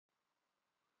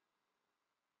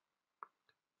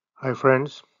Hi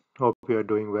friends, hope you are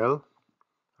doing well.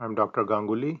 I'm Dr.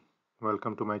 Ganguly.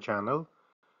 Welcome to my channel.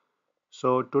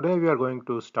 So today we are going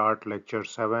to start lecture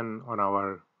 7 on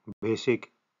our basic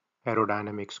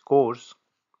aerodynamics course.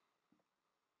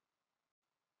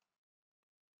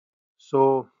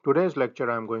 So today's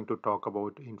lecture I'm going to talk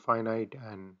about infinite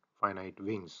and finite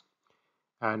wings.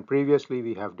 And previously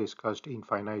we have discussed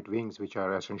infinite wings, which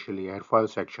are essentially airfoil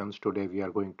sections. Today we are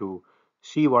going to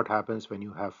see what happens when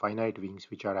you have finite wings,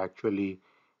 which are actually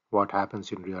what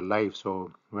happens in real life.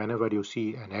 So whenever you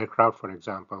see an aircraft, for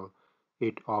example,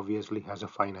 it obviously has a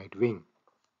finite wing.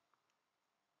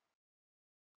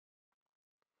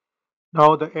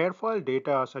 Now the airfoil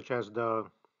data such as the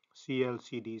CL,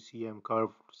 CD, CM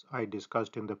curves I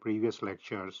discussed in the previous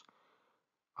lectures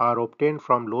are obtained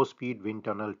from low speed wind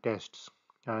tunnel tests,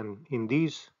 and in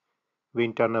these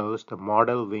wind tunnels the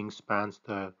model wing spans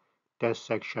the test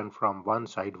section from one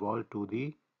sidewall to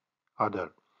the other.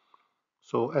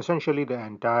 So essentially the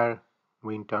entire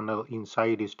wind tunnel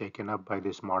inside is taken up by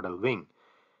this model wing.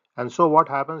 And so what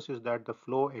happens is that the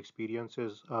flow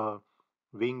experiences a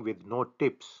wing with no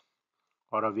tips,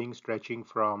 or a wing stretching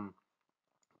from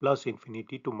plus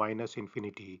infinity to minus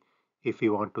infinity if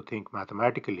you want to think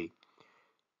mathematically.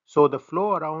 So the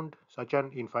flow around such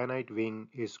an infinite wing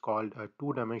is called a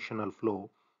two-dimensional flow.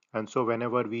 And so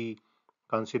whenever we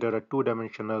consider a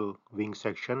two-dimensional wing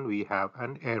section, we have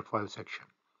an airfoil section.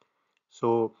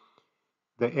 So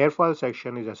the airfoil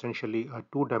section is essentially a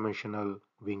two-dimensional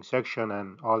wing section,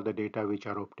 and all the data which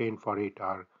are obtained for it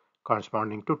are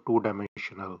corresponding to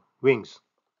two-dimensional wings.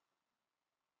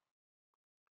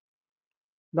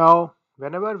 Now,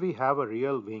 whenever we have a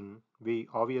real wing, we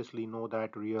obviously know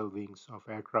that real wings of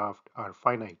aircraft are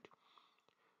finite.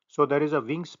 So there is a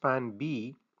wingspan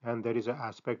b and there is an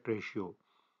aspect ratio.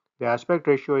 The aspect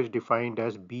ratio is defined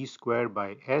as b squared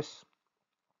by s,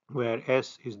 where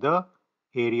s is the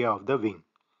area of the wing.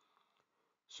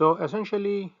 So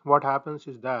essentially what happens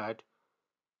is that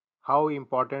how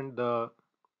important the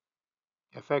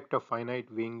effect of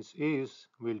finite wings is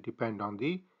will depend on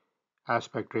the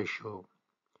aspect ratio.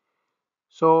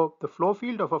 So the flow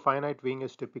field of a finite wing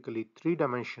is typically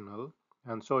three-dimensional,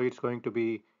 and so it's going to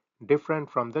be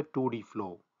different from the 2D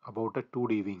flow about a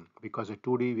 2D wing, because a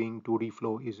 2D wing, 2D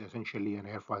flow is essentially an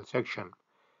airfoil section.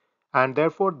 And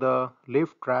therefore the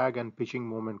lift, drag and pitching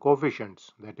moment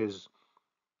coefficients, that is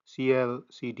CL,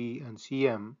 CD and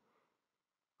CM,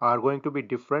 are going to be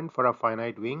different for a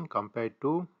finite wing compared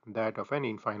to that of an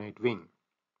infinite wing.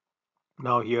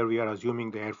 Now here we are assuming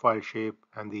the airfoil shape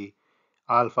and the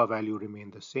alpha value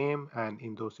remain the same, and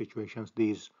in those situations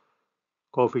these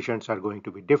coefficients are going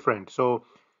to be different. So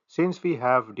since we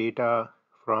have data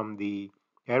from the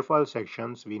airfoil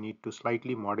sections, we need to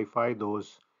slightly modify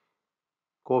those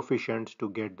coefficients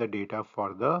to get the data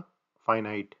for the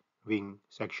finite wing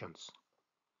sections.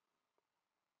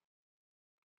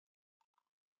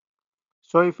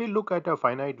 So if we look at a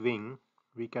finite wing,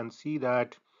 we can see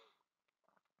that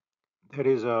there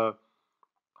is a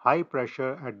high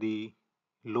pressure at the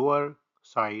lower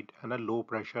side and a low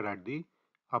pressure at the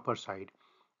upper side.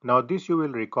 Now this you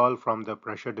will recall from the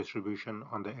pressure distribution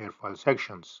on the airfoil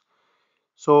sections.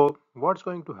 So what's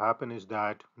going to happen is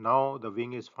that now the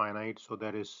wing is finite, so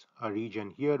there is a region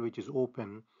here which is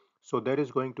open. So there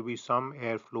is going to be some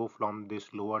airflow from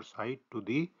this lower side to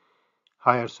the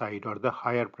higher side, or the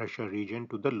higher pressure region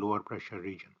to the lower pressure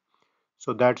region.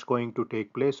 So that's going to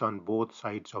take place on both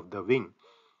sides of the wing.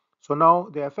 So now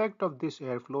the effect of this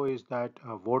airflow is that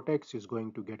a vortex is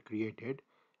going to get created,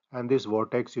 and this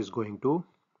vortex is going to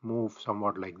move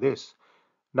somewhat like this.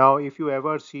 Now if you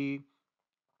ever see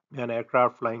an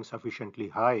aircraft flying sufficiently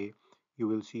high, you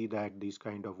will see that these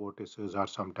kind of vortices are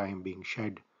sometime being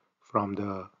shed from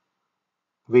the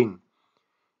wing.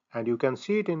 And you can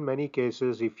see it in many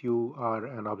cases if you are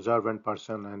an observant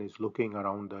person and is looking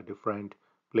around the different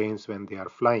planes when they are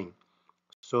flying.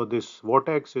 So this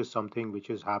vortex is something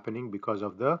which is happening because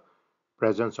of the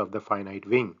presence of the finite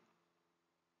wing.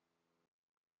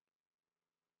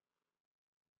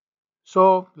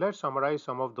 So let's summarize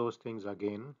some of those things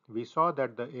again. We saw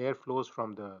that the air flows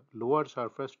from the lower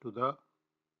surface to the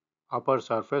upper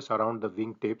surface around the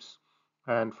wing tips,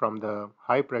 and from the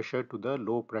high pressure to the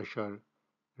low pressure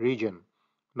region.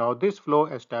 Now this flow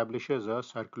establishes a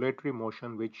circulatory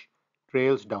motion which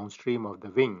trails downstream of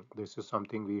the wing. This is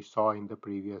something we saw in the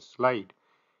previous slide.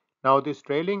 Now this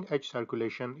trailing edge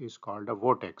circulation is called a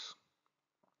vortex.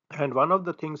 And one of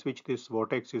the things which this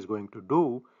vortex is going to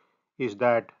do is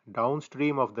that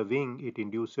downstream of the wing it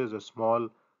induces a small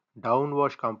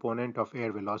downwash component of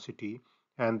air velocity,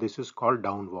 and this is called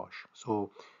downwash.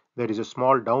 So there is a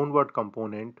small downward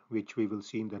component which we will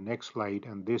see in the next slide,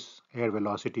 and this air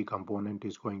velocity component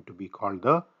is going to be called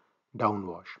the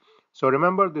downwash. So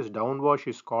remember, this downwash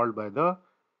is called by the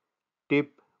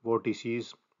tip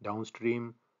vortices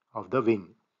downstream of the wing.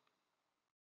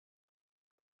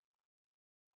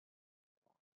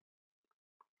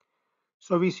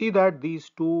 So we see that these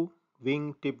two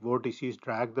wing tip vortices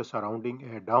drag the surrounding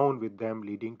air down with them,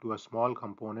 leading to a small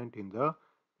component in the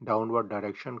downward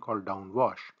direction called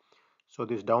downwash. So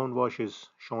this downwash is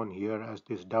shown here as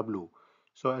this W.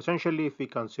 So essentially, if we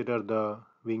consider the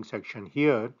wing section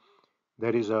here,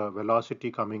 there is a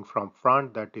velocity coming from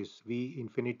front, that is V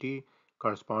infinity.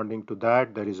 Corresponding to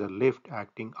that, there is a lift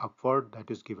acting upward,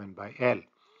 that is given by L.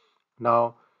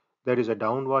 Now there is a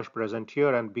downwash present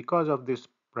here, and because of this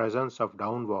presence of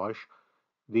downwash,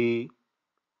 the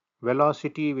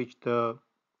velocity which the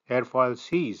airfoil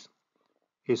sees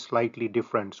is slightly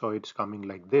different. So it's coming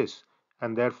like this,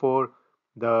 and therefore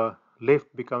the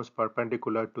lift becomes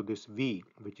perpendicular to this V,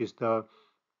 which is the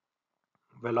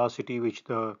velocity which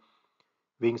the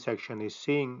wing section is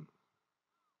seeing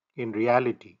in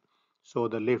reality. So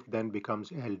the lift then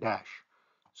becomes L dash.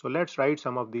 So let's write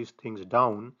some of these things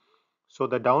down. So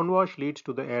the downwash leads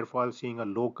to the airfoil seeing a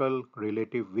local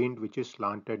relative wind which is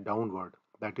slanted downward.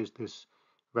 That is this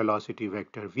velocity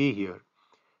vector V here.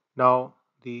 Now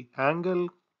the angle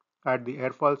at the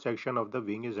airfoil section of the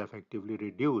wing is effectively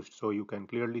reduced. So you can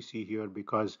clearly see here,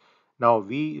 because now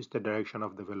V is the direction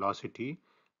of the velocity,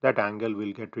 that angle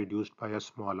will get reduced by a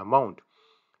small amount.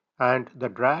 And the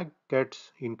drag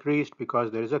gets increased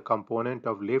because there is a component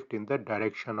of lift in the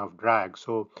direction of drag.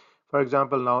 So for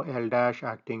example, now L dash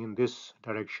acting in this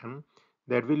direction,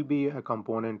 there will be a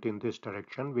component in this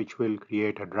direction which will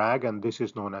create a drag, and this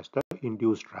is known as the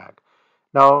induced drag.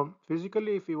 Now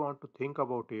physically, if you want to think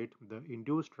about it, the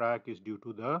induced drag is due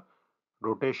to the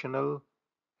rotational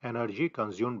energy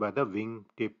consumed by the wing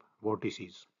tip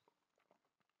vortices.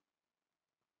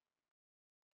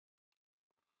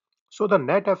 So the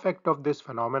net effect of this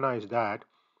phenomena is that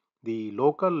the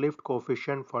local lift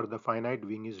coefficient for the finite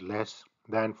wing is less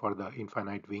than for the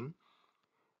infinite wing,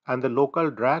 and the local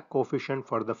drag coefficient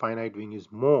for the finite wing is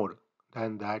more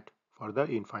than that for the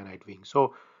infinite wing.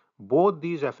 So both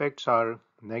these effects are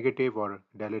negative or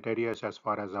deleterious as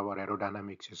far as our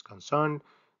aerodynamics is concerned.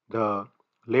 The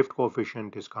lift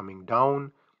coefficient is coming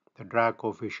down, the drag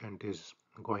coefficient is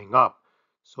going up.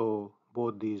 So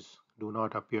both these do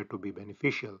not appear to be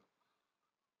beneficial.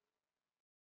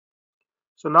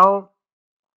 So now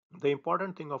the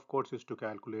important thing, of course, is to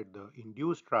calculate the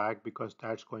induced drag, because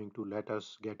that's going to let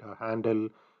us get a handle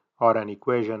or an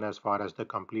equation as far as the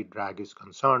complete drag is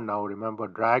concerned. Now remember,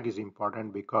 drag is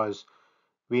important because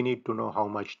we need to know how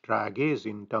much drag is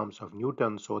in terms of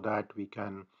newtons, so that we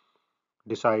can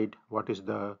decide what is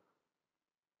the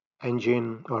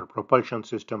engine or propulsion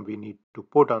system we need to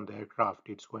put on the aircraft.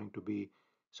 It's going to be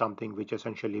something which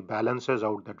essentially balances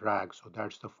out the drag. So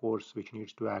that's the force which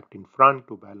needs to act in front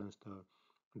to balance the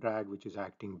drag which is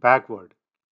acting backward.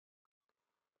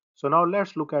 So now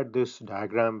let's look at this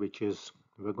diagram, which is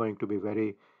we're going to be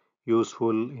very useful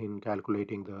in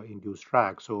calculating the induced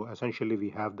drag. So essentially we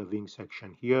have the wing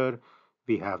section here,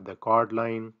 we have the chord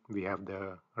line, we have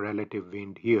the relative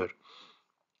wind here.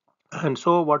 And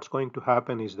so what's going to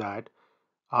happen is that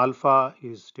alpha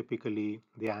is typically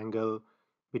the angle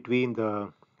between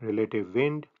the relative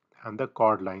wind and the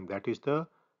chord line. That is the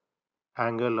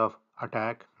angle of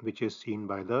attack which is seen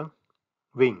by the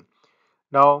wing.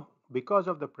 Now, because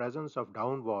of the presence of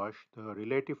downwash, the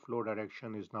relative flow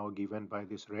direction is now given by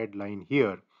this red line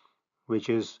here, which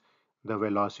is the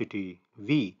velocity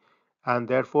v. And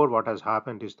therefore, what has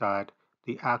happened is that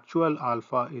the actual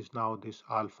alpha is now this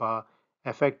alpha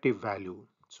effective value.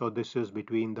 So this is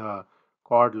between the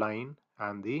chord line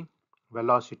and the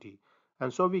velocity.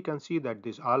 And so we can see that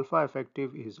this alpha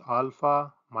effective is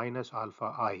alpha minus alpha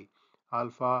I,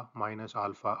 alpha minus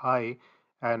alpha I,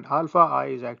 and alpha I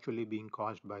is actually being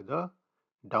caused by the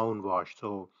downwash.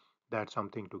 So that's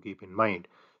something to keep in mind.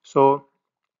 So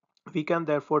we can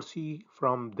therefore see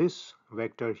from this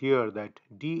vector here that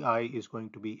di is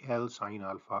going to be L sine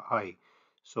alpha I.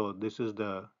 So this is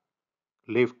the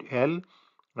lift L,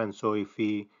 and so if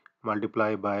we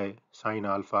multiply by sine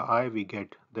alpha I, we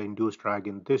get the induced drag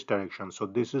in this direction. So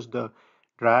this is the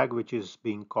drag which is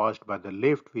being caused by the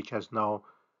lift, which has now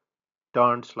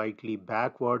turned slightly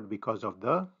backward because of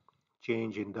the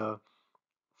change in the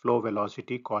flow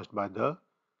velocity caused by the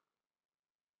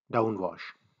downwash.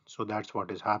 So that's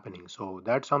what is happening. So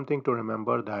that's something to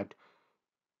remember, that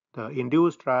the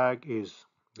induced drag is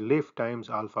lift times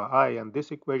alpha I, and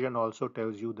this equation also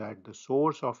tells you that the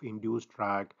source of induced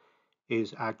drag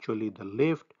is actually the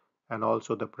lift and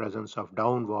also the presence of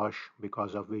downwash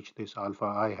because of which this alpha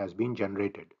I has been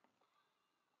generated.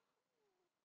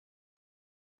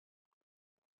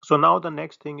 So now the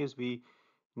next thing is we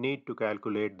need to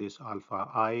calculate this alpha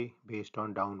I based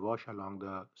on downwash along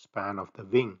the span of the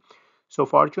wing. So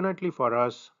fortunately for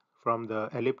us, from the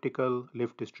elliptical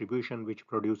lift distribution which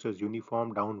produces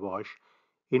uniform downwash,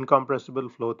 incompressible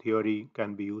flow theory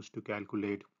can be used to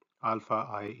calculate alpha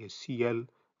I is CL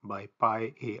by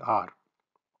pi AR.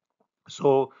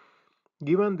 So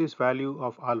given this value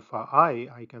of alpha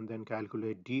I can then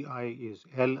calculate di is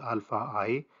L alpha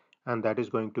I, and that is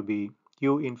going to be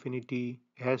Q infinity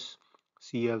S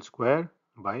CL square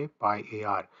by pi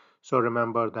AR. So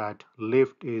remember that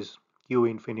lift is Q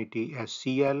infinity S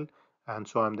CL, and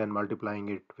so I'm then multiplying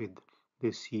it with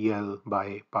this CL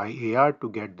by pi AR to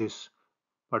get this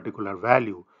particular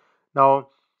value. Now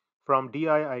from di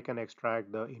I can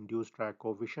extract the induced drag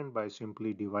coefficient by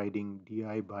simply dividing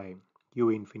di by Q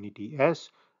infinity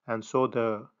S, and so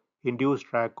the induced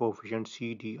drag coefficient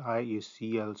CDI is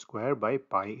CL square by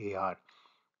pi AR.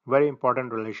 Very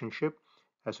important relationship.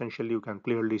 Essentially you can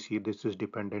clearly see this is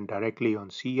dependent directly on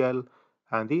CL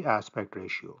and the aspect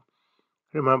ratio.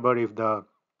 Remember, if the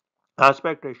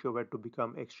aspect ratio were to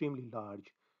become extremely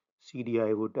large,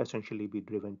 CDI would essentially be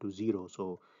driven to zero.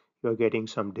 So you're getting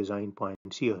some design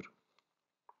points here.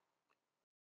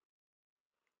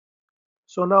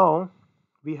 So now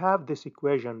we have this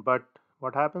equation, but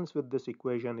what happens with this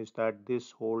equation is that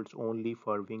this holds only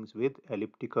for wings with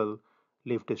elliptical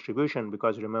lift distribution,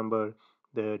 because remember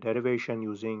the derivation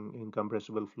using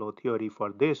incompressible flow theory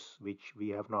for this, which we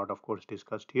have not of course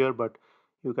discussed here, but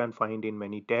you can find in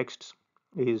many texts,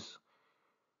 is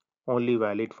only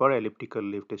valid for elliptical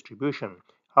lift distribution.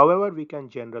 However, we can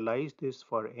generalize this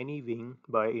for any wing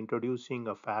by introducing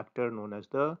a factor known as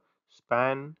the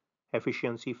span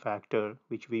efficiency factor,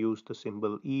 which we use the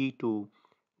symbol E to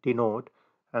denote,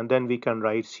 and then we can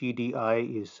write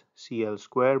CDI is CL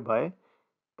square by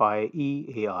pi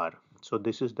EAR. So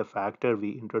this is the factor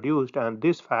we introduced, and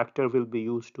this factor will be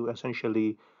used to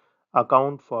essentially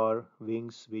account for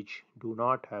wings which do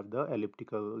not have the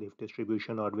elliptical lift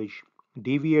distribution or which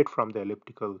deviate from the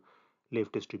elliptical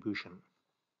lift distribution.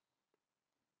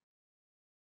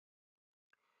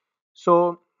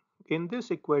 So in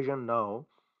this equation now,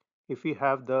 if we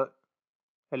have the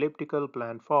elliptical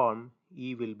plan form,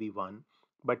 E will be 1,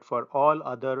 but for all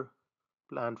other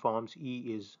plan forms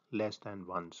E is less than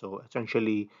 1. So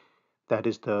essentially that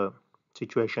is the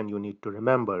situation you need to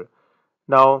remember.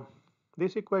 Now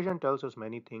this equation tells us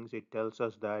many things. It tells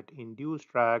us that induced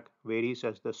drag varies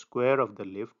as the square of the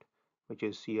lift, which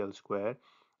is CL square,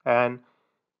 and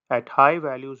at high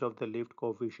values of the lift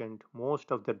coefficient,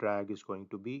 most of the drag is going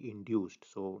to be induced.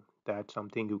 So that's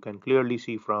something you can clearly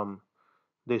see from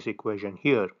this equation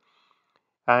here.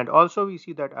 And also we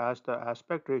see that as the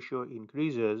aspect ratio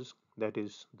increases, that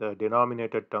is the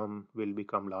denominator term will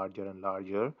become larger and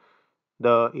larger,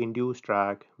 the induced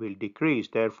drag will decrease.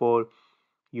 Therefore,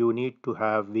 you need to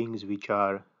have wings which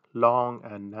are long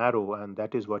and narrow, and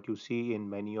that is what you see in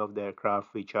many of the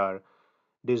aircraft which are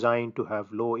designed to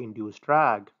have low induced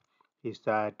drag, is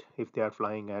that if they are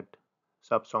flying at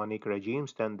subsonic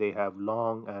regimes, then they have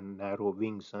long and narrow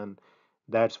wings, and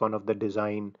that's one of the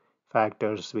design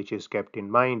factors which is kept in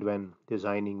mind when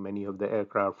designing many of the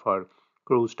aircraft for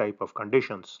cruise type of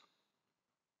conditions.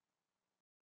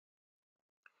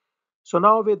 So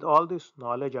now with all this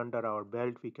knowledge under our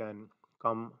belt, we can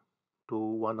come to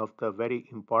one of the very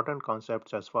important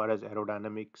concepts as far as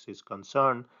aerodynamics is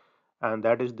concerned, and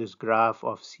that is this graph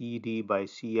of CD by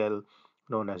CL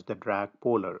known as the drag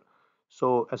polar.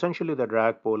 So essentially the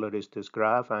drag polar is this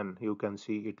graph, and you can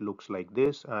see it looks like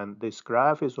this, and this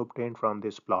graph is obtained from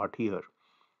this plot here.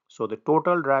 So the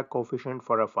total drag coefficient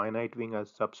for a finite wing at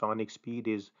subsonic speed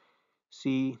is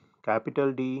C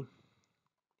capital D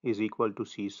is equal to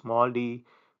C small d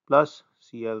plus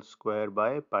CL square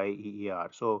by pi EER.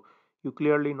 So you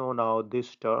clearly know now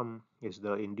this term is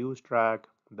the induced drag,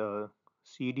 the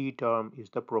CD term is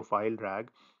the profile drag,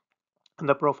 and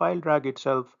the profile drag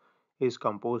itself is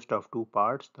composed of two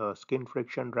parts, the skin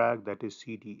friction drag, that is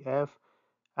CDF,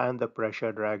 and the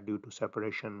pressure drag due to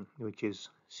separation, which is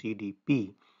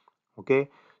CDP. Okay,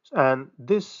 and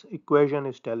this equation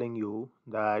is telling you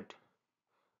that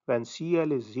when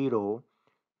CL is 0,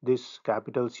 this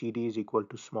capital CD is equal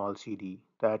to small cd.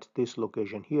 That's this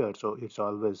location here. So it's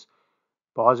always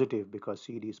positive because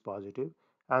CD is positive.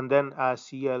 And then as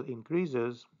CL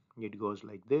increases, it goes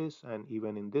like this. And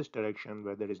even in this direction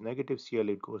where there is negative CL,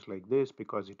 it goes like this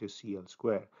because it is CL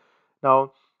square.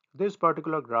 Now, this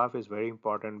particular graph is very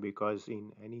important because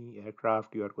in any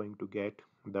aircraft you are going to get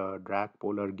the drag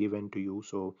polar given to you.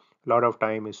 So a lot of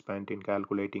time is spent in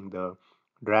calculating the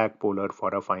drag polar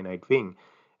for a finite wing.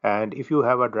 And if you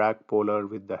have a drag polar,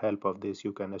 with the help of this,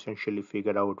 you can essentially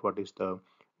figure out what is the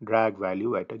drag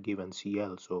value at a given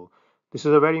CL. So this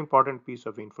is a very important piece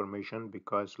of information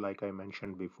because, like I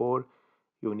mentioned before,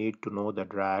 you need to know the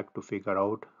drag to figure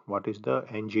out what is the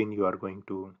engine you are going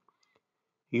to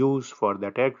use for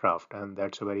that aircraft. And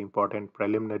that's a very important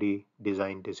preliminary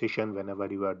design decision.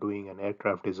 Whenever you are doing an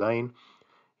aircraft design,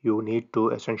 you need to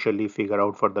essentially figure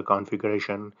out for the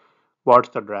configuration what's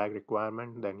the drag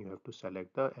requirement, then you have to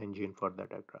select the engine for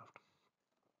that aircraft.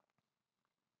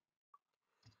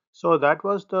 So that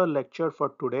was the lecture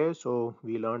for today. So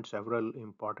we learned several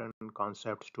important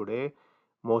concepts today.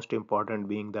 Most important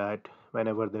being that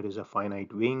whenever there is a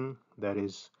finite wing, there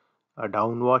is a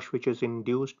downwash which is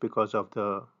induced because of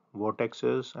the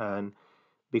vortexes, and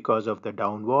because of the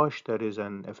downwash, there is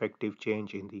an effective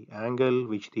change in the angle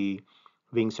which the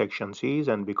wing section sees,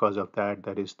 and because of that,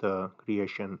 there is the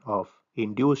creation of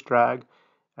induced drag.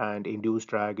 And induced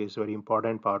drag is a very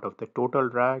important part of the total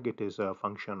drag. It is a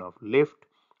function of lift,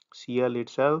 CL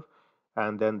itself,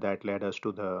 and then that led us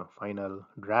to the final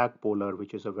drag polar,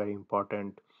 which is a very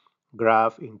important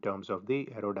graph in terms of the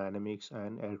aerodynamics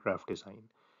and aircraft design.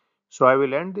 So I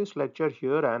will end this lecture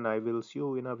here and I will see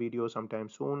you in a video sometime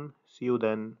soon. See you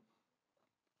then.